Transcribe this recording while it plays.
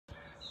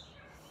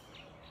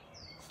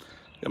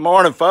Good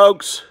morning,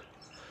 folks.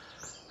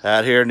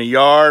 Out here in the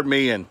yard,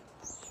 me and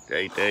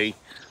JT,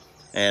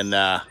 and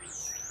gonna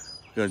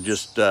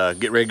just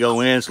get ready to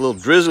go in. It's a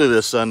little drizzly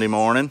this Sunday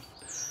morning,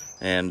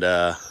 and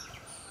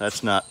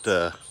that's not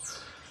good.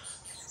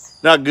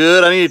 I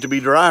need it to be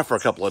dry for a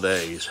couple of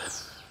days.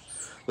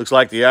 Looks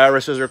like the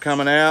irises are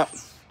coming out.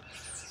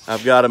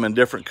 I've got them in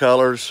different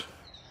colors.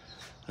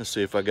 Let's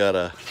see if I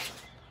got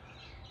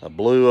a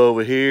blue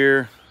over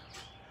here,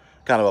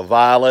 kind of a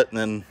violet, and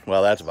then,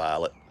 well, that's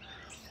violet.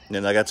 And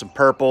then I got some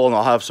purple, and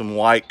I'll have some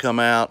white come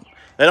out.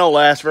 They don't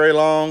last very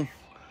long,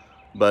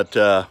 but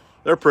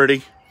they're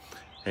pretty.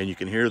 And you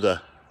can hear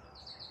the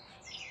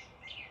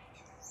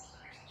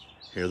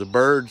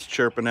birds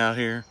chirping out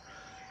here.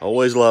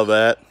 Always love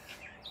that.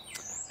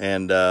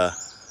 And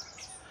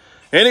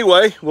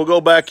anyway, we'll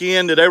go back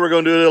in. Today we're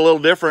going to do it a little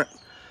different.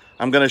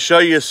 I'm going to show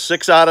you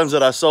 6 items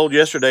that I sold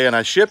yesterday and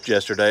I shipped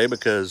yesterday,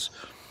 because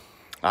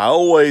I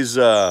always,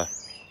 like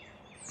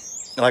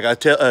I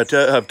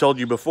have told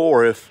you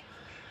before,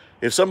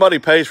 if somebody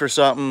pays for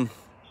something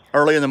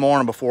early in the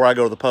morning before I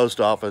go to the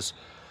post office,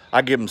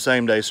 I give them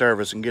same-day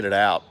service and get it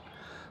out.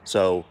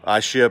 So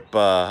I ship,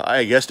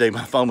 yesterday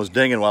my phone was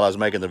dinging while I was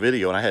making the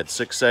video, and I had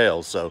 6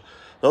 sales. So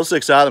those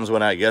 6 items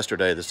went out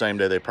yesterday, the same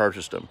day they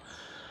purchased them.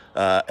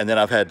 And then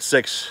I've had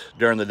 6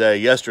 during the day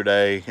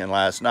yesterday and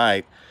last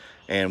night,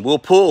 and we'll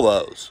pull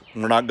those.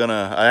 We're not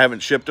gonna, I haven't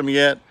shipped them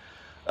yet.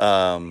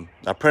 I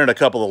printed a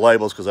couple of the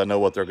labels because I know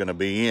what they're gonna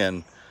be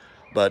in,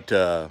 but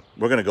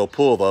we're gonna go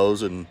pull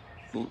those and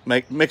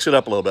mix it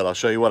up a little bit. I'll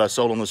show you what I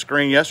sold on the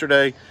screen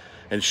yesterday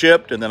and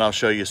shipped, and then I'll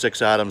show you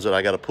 6 items that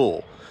I got to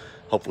pull.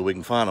 Hopefully we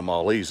can find them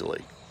all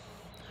easily.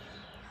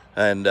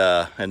 And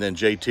then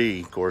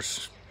JT, of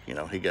course, you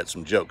know, he got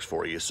some jokes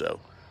for you. So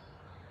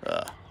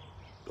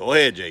go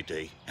ahead,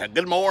 JT.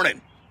 Good morning.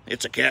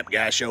 It's a Cap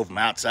Guy show from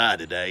outside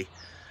today,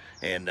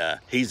 and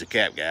he's a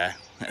Cap Guy.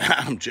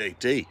 I'm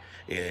JT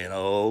in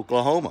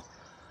Oklahoma.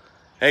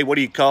 Hey, what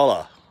do you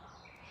call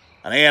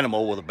an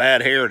animal with a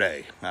bad hair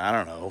day? I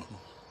don't know.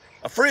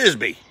 A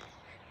frisbee.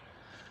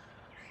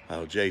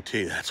 Oh,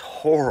 JT, that's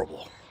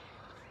horrible.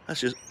 That's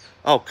just,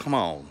 oh, come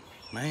on.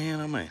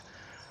 Man, oh, man.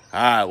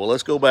 All right, well,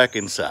 let's go back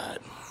inside.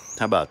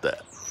 How about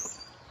that?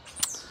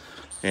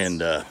 And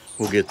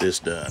we'll get this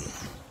done.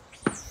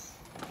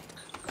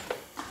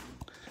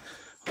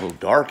 A little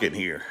dark in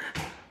here.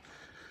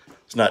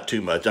 It's not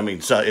too much. I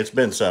mean, it's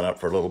been sun up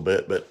for a little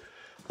bit, but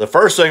the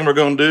first thing we're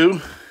going to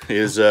do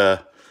is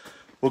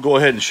we'll go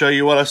ahead and show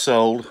you what I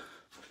sold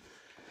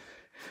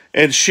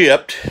and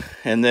shipped,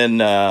 and then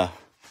we'll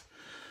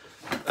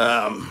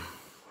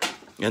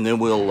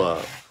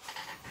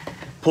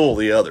pull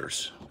the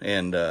others.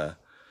 And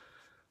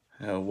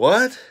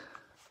what?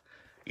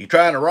 You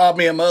trying to rob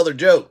me of my other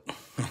joke?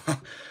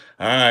 All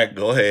right,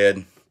 go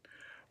ahead.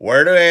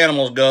 Where do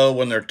animals go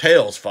when their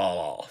tails fall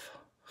off?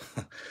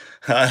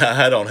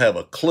 I don't have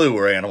a clue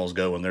where animals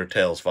go when their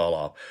tails fall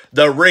off.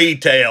 The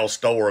retail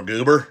store,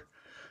 goober.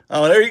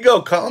 Oh, there you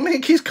go.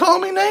 He's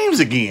calling me names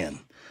again.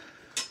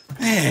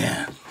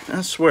 Man,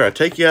 I swear, I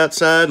take you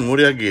outside, and what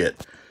do I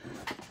get?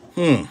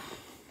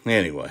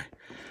 Anyway.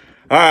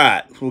 All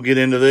right, we'll get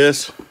into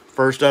this.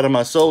 First item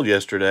I sold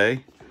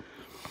yesterday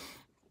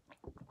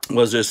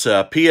was this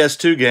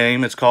PS2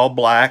 game. It's called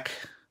Black,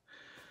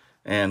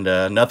 and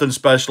nothing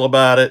special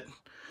about it.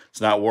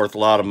 It's not worth a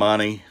lot of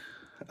money,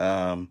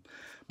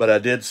 but I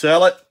did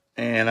sell it,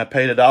 and I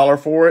paid $1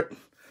 for it.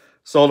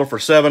 Sold it for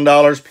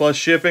 $7 plus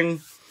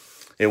shipping.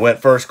 It went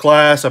first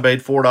class. I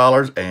paid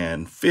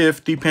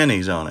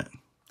 $4.50 on it.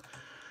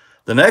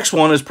 The next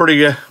one is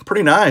pretty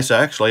nice,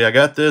 actually. I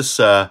got this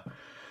at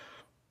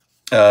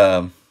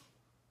a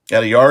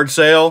yard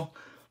sale.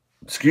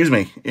 Excuse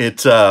me.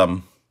 It's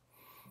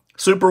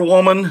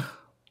Superwoman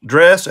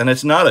dress, and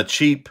it's not a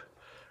cheap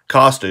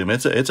costume.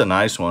 It's a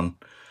nice one.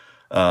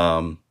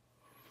 I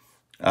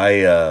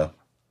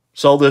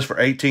sold this for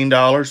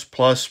 $18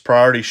 plus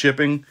priority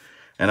shipping,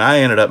 and I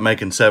ended up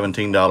making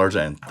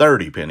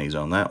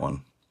 $17.30 on that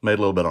one. Made a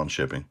little bit on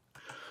shipping.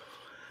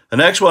 The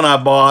next one I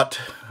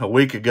bought a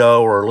week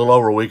ago, or a little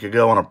over a week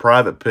ago, on a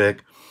private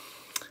pick.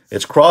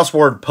 It's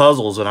crossword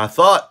puzzles, and I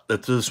thought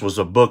that this was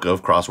a book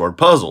of crossword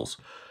puzzles.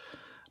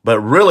 But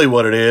really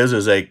what it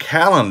is a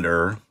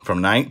calendar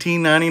from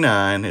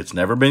 1999. It's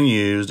never been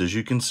used, as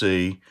you can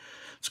see.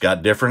 It's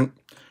got different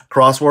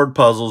crossword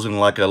puzzles in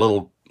like a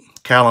little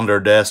calendar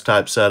desk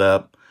type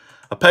setup.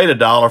 I paid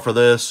 $1 for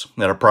this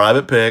at a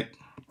private pick,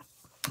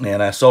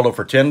 and I sold it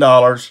for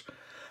 $10.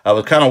 I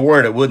was kind of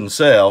worried it wouldn't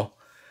sell.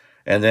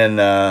 And then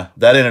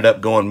that ended up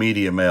going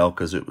media mail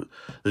because there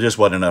just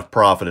wasn't enough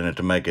profit in it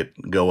to make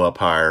it go up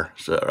higher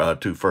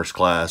to first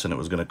class, and it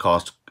was going to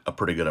cost a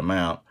pretty good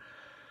amount.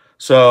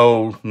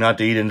 So, not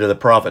to eat into the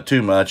profit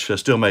too much, I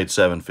still made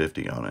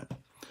 $7.50 on it.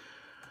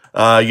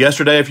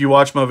 Yesterday, if you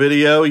watched my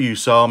video, you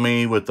saw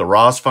me with the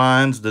Ross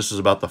finds. This is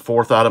about the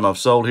 4th item I've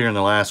sold here in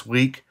the last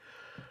week.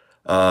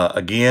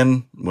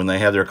 Again, when they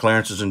have their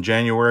clearances in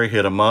January,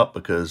 hit them up,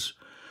 because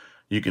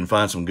you can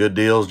find some good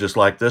deals just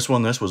like this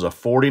one. This was a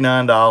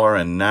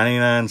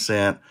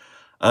 $49.99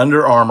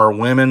 Under Armour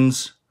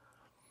women's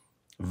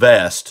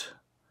vest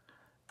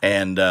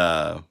And,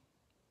 well,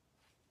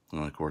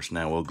 of course,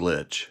 now we'll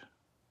glitch.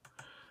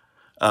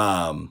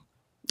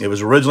 It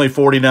was originally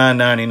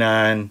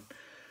 $49.99.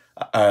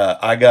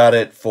 I got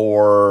it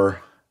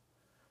for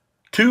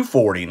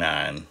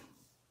 $2.49.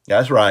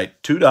 That's right,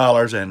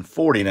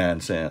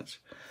 $2.49.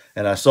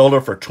 And I sold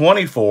it for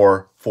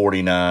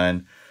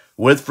 $24.49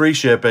 with free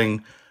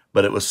shipping,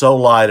 but it was so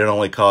light it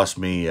only cost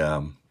me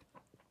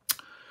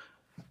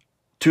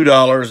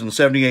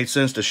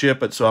 $2.78 to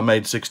ship it, so I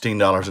made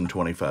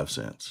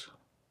 $16.25.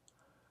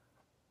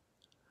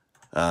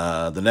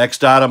 The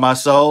next item I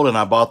sold, and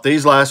I bought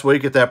these last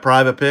week at that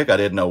private pick. I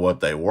didn't know what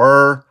they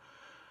were.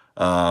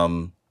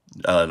 An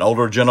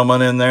older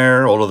gentleman in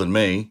there, older than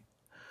me,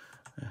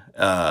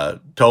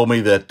 told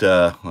me that,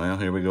 well,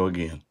 here we go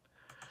again,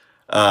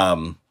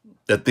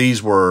 that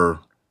these were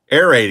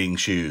aerating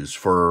shoes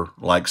for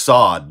like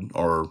sod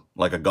or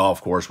like a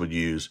golf course would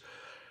use.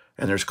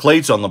 And there's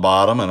cleats on the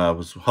bottom, and I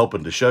was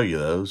hoping to show you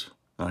those.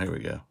 Oh, here we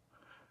go.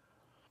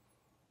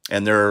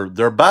 And they're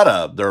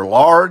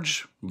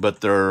large,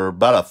 but they're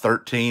about a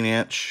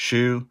 13-inch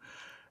shoe.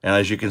 And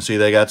as you can see,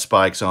 they got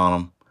spikes on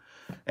them.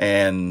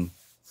 And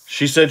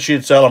she said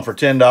she'd sell them for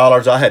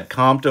 $10. I had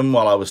comped them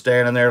while I was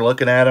standing there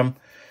looking at them.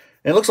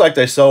 And it looks like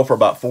they sold for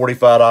about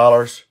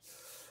 $45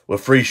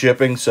 with free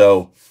shipping.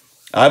 So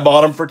I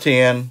bought them for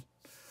 $10,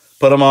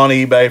 put them on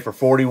eBay for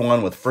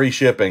 $41 with free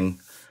shipping.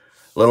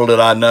 Little did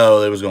I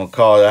know it was going to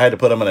cost. I had to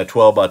put them in a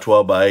 12 by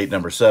 12 by 8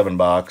 number 7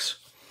 box.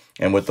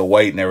 And with the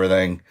weight and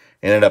everything,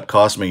 it ended up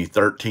costing me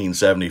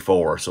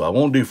 $13.74. So I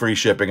won't do free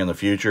shipping in the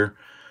future.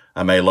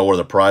 I may lower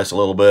the price a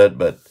little bit,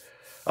 but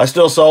I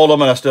still sold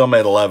them, and I still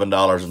made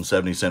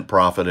 $11.70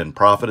 profit, and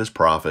profit is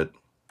profit.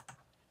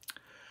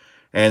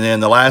 And then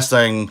the last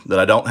thing that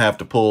I don't have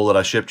to pull that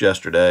I shipped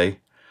yesterday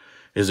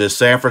is this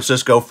San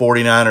Francisco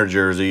 49er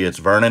jersey. It's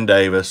Vernon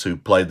Davis, who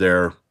played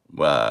there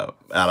out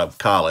of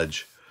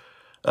college.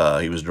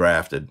 He was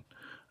drafted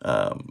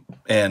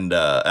and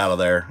out of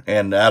there,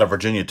 and out of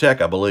Virginia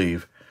Tech, I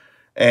believe.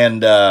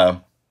 And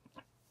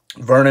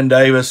Vernon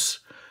Davis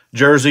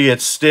jersey,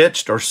 it's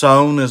stitched or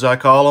sewn, as I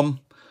call them.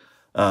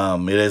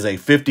 It is a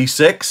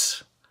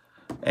 56,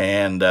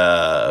 and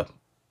I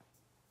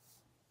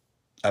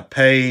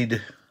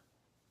paid,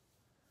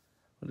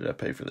 what did I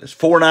pay for this?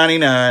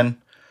 $4.99.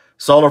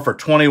 Sold her for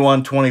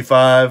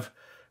 $21.25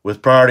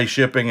 with priority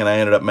shipping, and I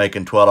ended up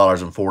making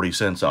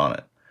 $12.40 on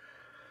it.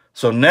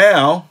 So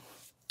now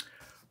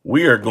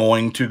we are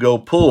going to go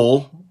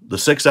pull the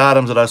 6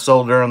 items that I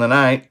sold during the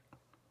night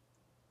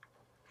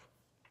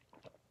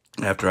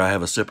after I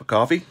have a sip of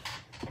coffee.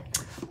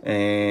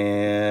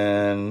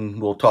 And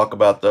we'll talk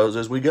about those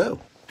as we go.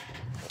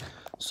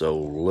 So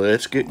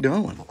let's get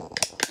going.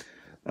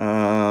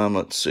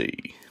 Let's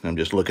see. I'm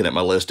just looking at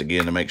my list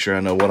again to make sure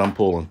I know what I'm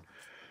pulling.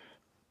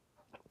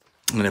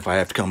 And if I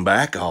have to come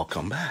back, I'll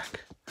come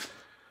back.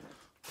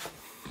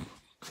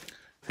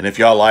 And if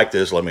y'all like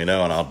this, let me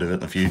know, and I'll do it in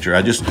the future.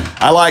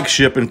 I like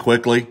shipping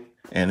quickly,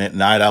 and at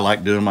night I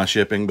like doing my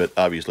shipping, but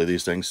obviously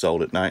these things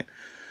sold at night.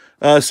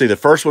 Let's see, the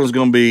first one's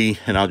going to be,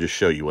 and I'll just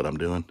show you what I'm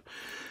doing.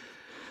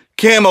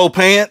 Camo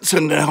pants,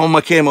 and all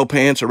my camo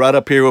pants are right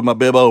up here with my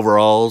bib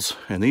overalls,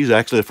 and these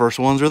actually, the first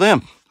ones are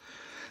them.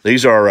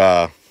 These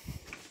are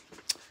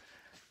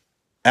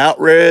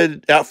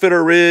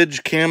Outfitter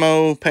Ridge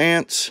camo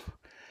pants,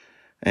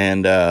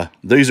 and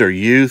these are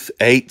Youth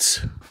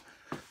 8s,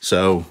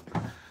 so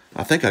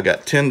I think I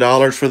got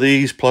 $10 for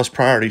these plus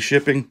priority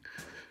shipping,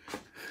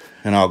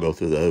 and I'll go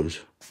through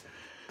those.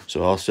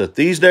 So I'll set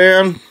these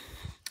down.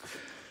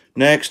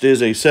 Next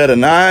is a set of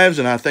knives,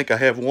 and I think I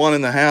have one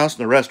in the house,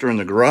 and the rest are in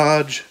the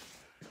garage.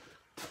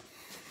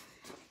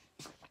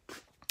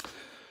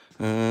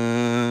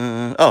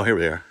 Oh, here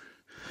we are.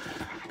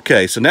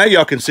 Okay, so now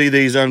y'all can see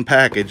these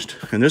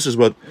unpackaged, and this is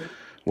what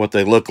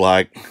they look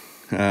like.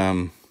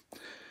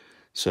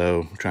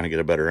 So I'm trying to get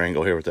a better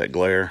angle here with that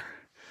glare.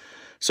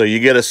 So you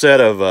get a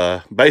set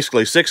of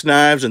basically 6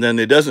 knives, and then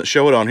it doesn't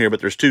show it on here, but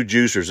there's 2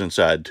 juicers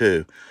inside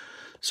too.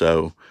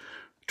 So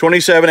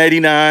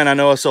 $27.89. I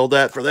know I sold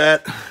that for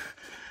that.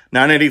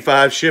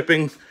 $9.85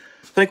 shipping.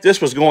 I think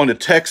this was going to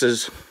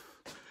Texas,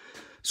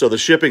 so the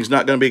shipping's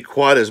not going to be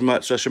quite as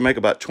much. So I should make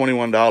about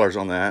 $21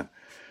 on that.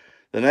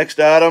 The next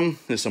item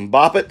is some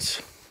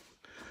Boppets.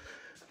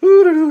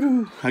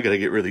 I got to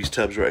get rid of these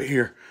tubs right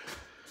here.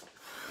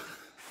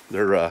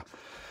 They're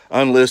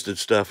unlisted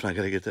stuff, and I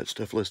got to get that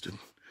stuff listed.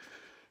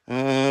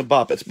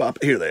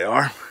 Boppets. Here they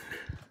are.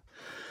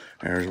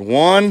 There's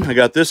one. I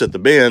got this at the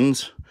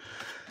bins,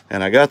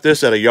 and I got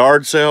this at a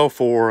yard sale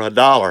for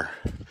 $1.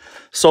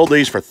 Sold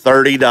these for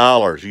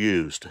 $30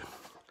 used,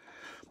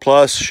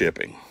 plus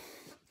shipping.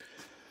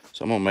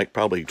 So I'm going to make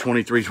probably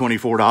 $23,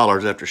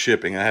 $24 after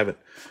shipping. I haven't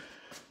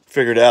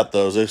figured out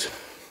those. It's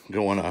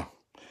going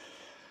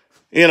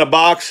in a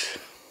box.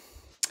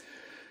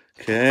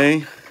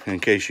 Okay, in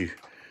case you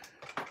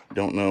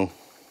don't know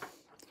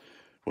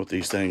what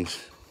these things,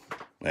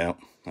 well,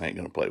 I ain't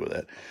going to play with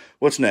that.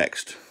 What's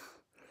next?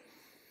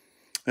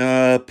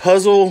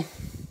 Puzzle.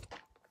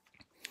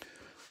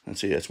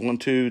 Let's see, that's 1,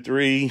 2,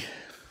 3.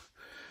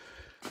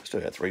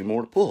 Still got 3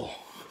 more to pull.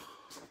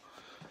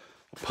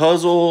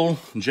 puzzle,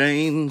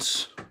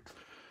 Jane's,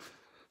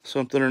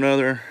 something or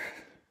another.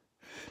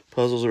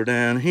 Puzzles are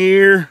down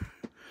here.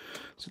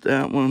 Is it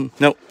that one?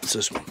 Nope, it's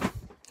this one.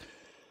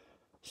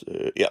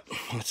 So, yep,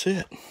 that's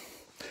it.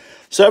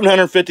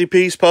 750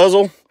 piece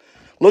puzzle.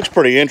 Looks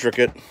pretty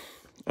intricate.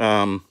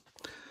 Yeah,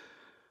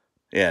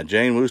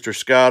 Jane Wooster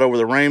Scott Over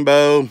the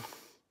Rainbow.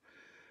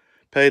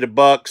 Paid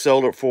 $1,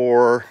 sold it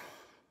for,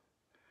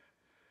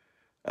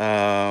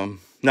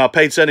 no,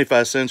 paid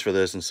 75 cents for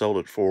this and sold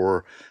it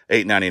for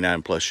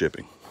 $8.99 plus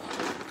shipping.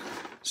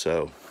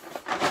 So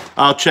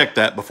I'll check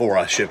that before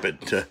I ship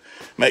it to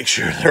make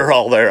sure they're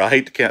all there. I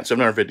hate to count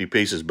 750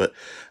 pieces, but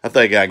I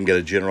think I can get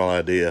a general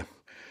idea.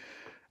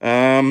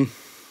 Let's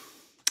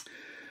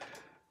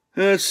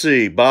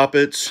see,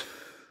 Boppets,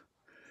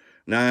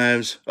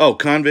 knives. Oh,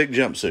 convict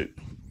jumpsuit.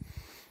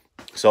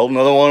 Sold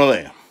another one of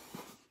them.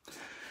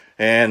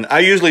 And I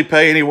usually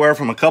pay anywhere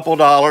from a couple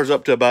dollars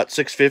up to about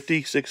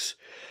 $6.50. Say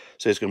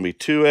it's going to be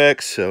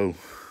 2X, so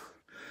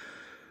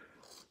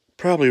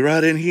probably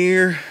right in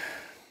here.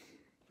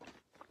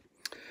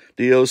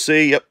 DOC,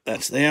 yep,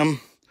 that's them.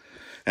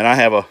 And I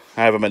have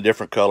them in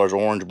different colors,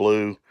 orange,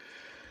 blue.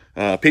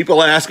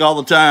 People ask all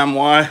the time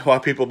why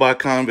people buy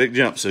convict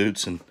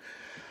jumpsuits, and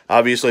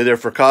obviously they're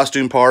for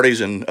costume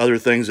parties and other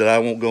things that I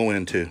won't go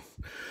into.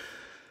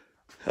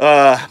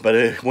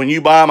 But when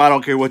you buy them, I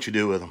don't care what you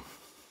do with them.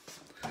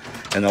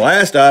 And the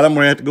last item,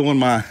 we're going to have to go in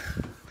my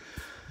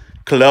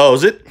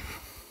closet.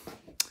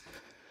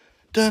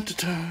 Dun, dun,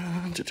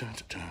 dun, dun, dun,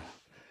 dun.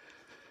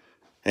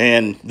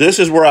 And this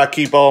is where I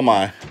keep all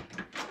my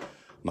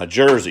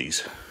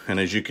jerseys. And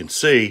as you can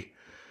see,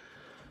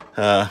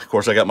 of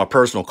course, I got my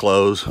personal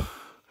clothes.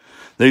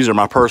 These are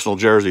my personal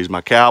jerseys,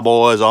 my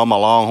Cowboys, all my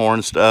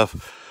Longhorn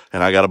stuff,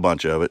 and I got a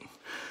bunch of it.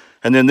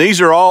 And then these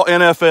are all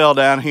NFL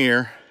down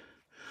here,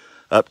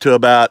 up to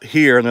about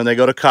here, and then they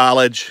go to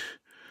college.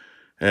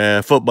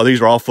 Football,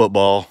 these are all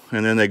football,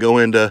 and then they go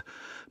into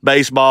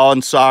baseball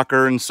and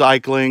soccer and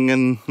cycling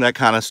and that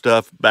kind of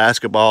stuff,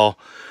 basketball.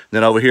 And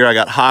then over here I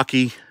got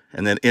hockey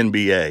and then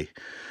NBA,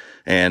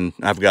 and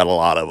I've got a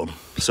lot of them.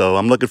 So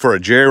I'm looking for a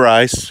Jerry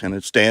Rice, and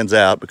it stands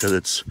out because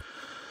it's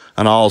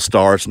an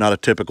all-star. It's not a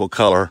typical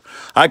color.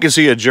 I can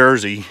see a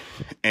jersey,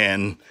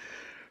 and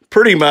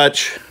pretty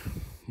much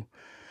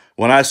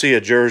when I see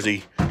a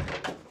jersey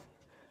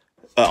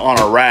on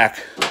a rack,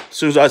 as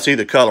soon as I see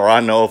the color,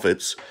 I know if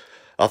it's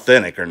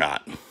authentic or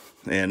not,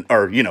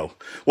 or you know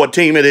what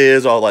team it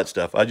is, all that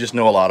stuff. I just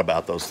know a lot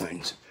about those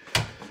things.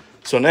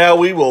 So now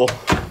we will,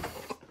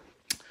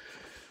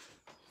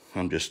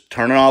 I'm just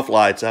turning off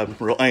lights. I'm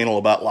real anal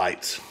about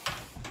lights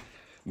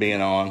being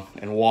on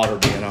and water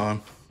being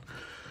on.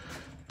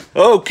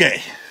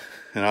 Okay,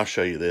 and I'll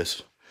show you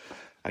this.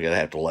 I gotta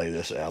have to lay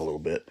this out a little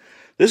bit.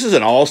 This is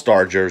an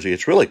all-star jersey.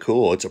 It's really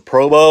cool. It's a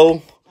Pro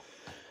Bowl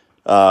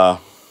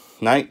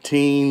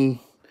 90?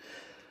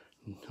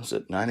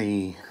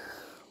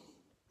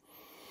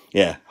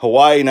 Yeah,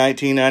 Hawaii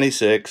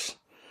 1996.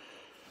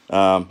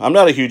 I'm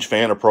not a huge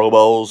fan of Pro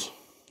Bowls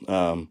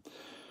or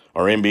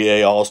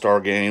NBA All-Star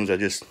games.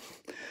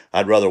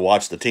 I'd rather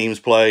watch the teams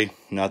play,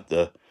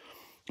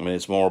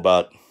 it's more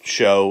about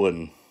show,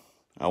 and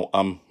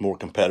I'm more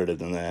competitive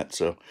than that.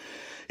 So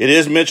it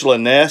is Mitchell &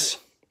 Ness.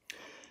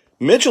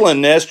 Mitchell &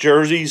 Ness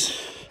jerseys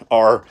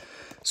are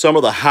some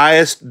of the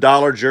highest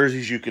dollar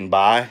jerseys you can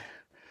buy.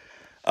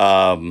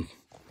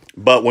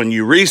 But when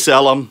you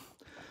resell them,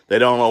 they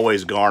don't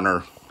always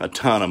garner a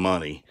ton of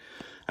money.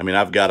 I mean,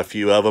 I've got a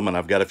few of them, and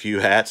I've got a few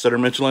hats that are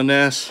Mitchell &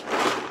 Ness.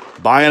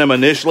 Buying them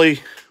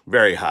initially,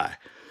 very high.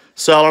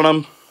 Selling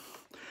them,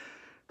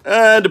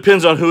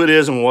 depends on who it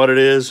is and what it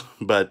is,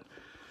 but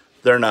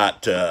they're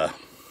not, I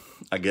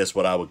guess,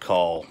 what I would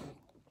call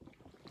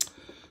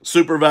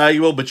super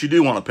valuable, but you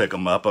do want to pick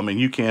them up. I mean,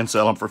 you can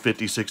sell them for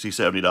 $50,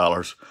 $60,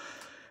 $70,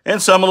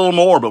 and some a little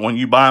more, but when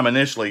you buy them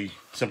initially,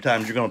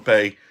 sometimes you're going to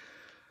pay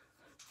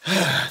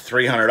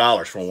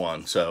 $300 for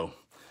one. So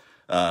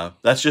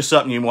that's just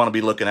something you want to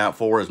be looking out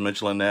for, is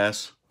Mitchell &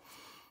 Ness.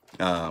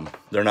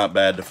 They're not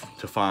bad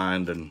to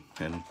find, and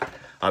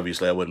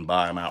obviously I wouldn't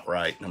buy them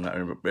outright. I'm not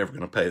ever going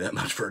to pay that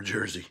much for a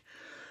jersey.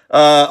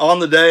 On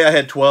the day, I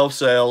had 12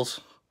 sales,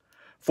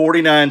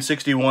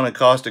 $49.61 at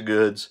cost of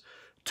goods,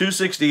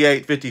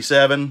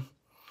 $268.57,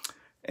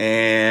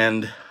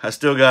 and I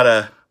still got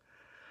to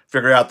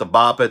figure out the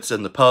boppets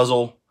and the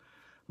puzzle,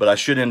 but I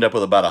should end up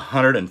with about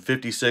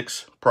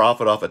 156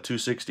 profit off of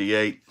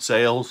 268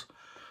 sales,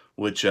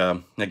 which,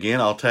 again,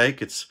 I'll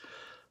take. It's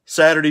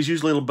Saturday's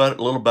usually a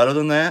little better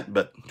than that,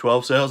 but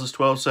 12 sales is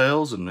 12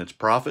 sales, and it's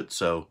profit,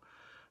 so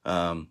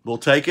we'll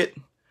take it.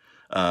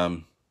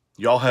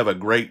 Y'all have a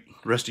great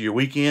rest of your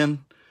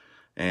weekend,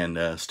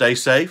 and stay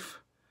safe.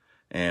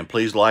 And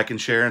please like and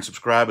share and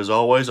subscribe as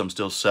always. I'm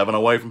still 7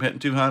 away from hitting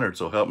 200,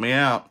 so help me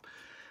out.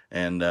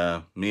 And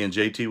me and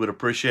JT would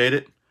appreciate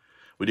it.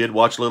 We did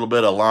watch a little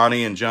bit of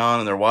Lonnie and John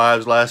and their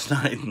wives last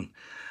night. And,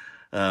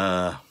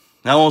 I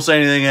won't say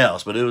anything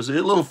else, but it was a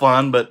little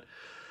fun, but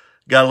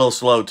got a little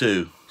slow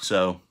too.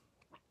 So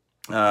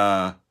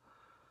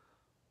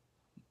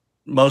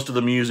most of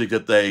the music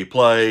that they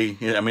play,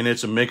 I mean,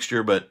 it's a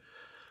mixture, but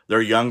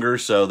they're younger,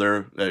 so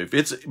if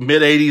it's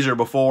mid-'80s or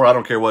before, I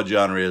don't care what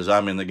genre it is.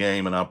 I'm in the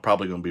game, and I'm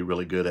probably going to be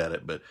really good at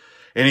it. But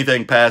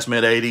anything past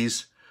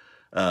mid-'80s,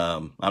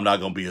 I'm not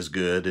going to be as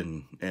good.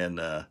 And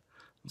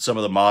some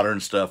of the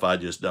modern stuff, I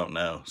just don't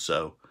know.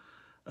 So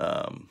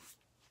I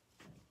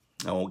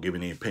won't give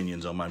any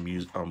opinions on my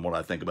music, on what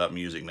I think about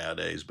music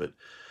nowadays. But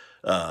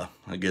I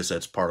guess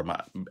that's part of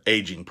my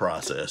aging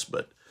process.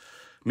 But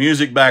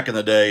music back in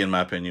the day, in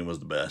my opinion, was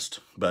the best.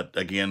 But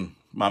again,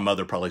 my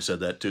mother probably said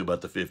that too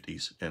about the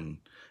 50s, and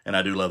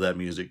I do love that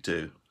music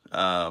too.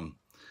 And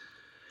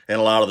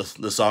a lot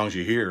of the songs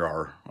you hear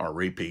are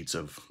repeats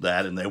of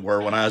that, and they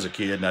were when I was a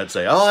kid, and I'd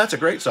say, "Oh, that's a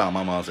great song."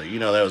 My mom would say, "You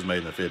know, that was made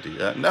in the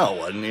 50s." No, it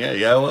wasn't.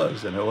 Yeah, it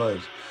was, and it was.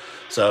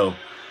 So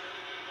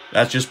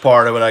that's just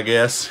part of it, I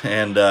guess.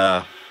 And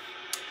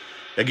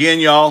again,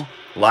 y'all,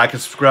 like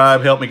and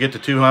subscribe, help me get to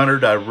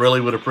 200. I really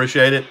would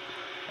appreciate it.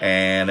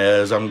 And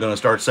as I'm going to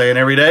start saying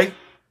every day,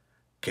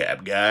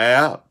 Cap Guy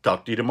out.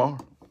 Talk to you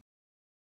tomorrow.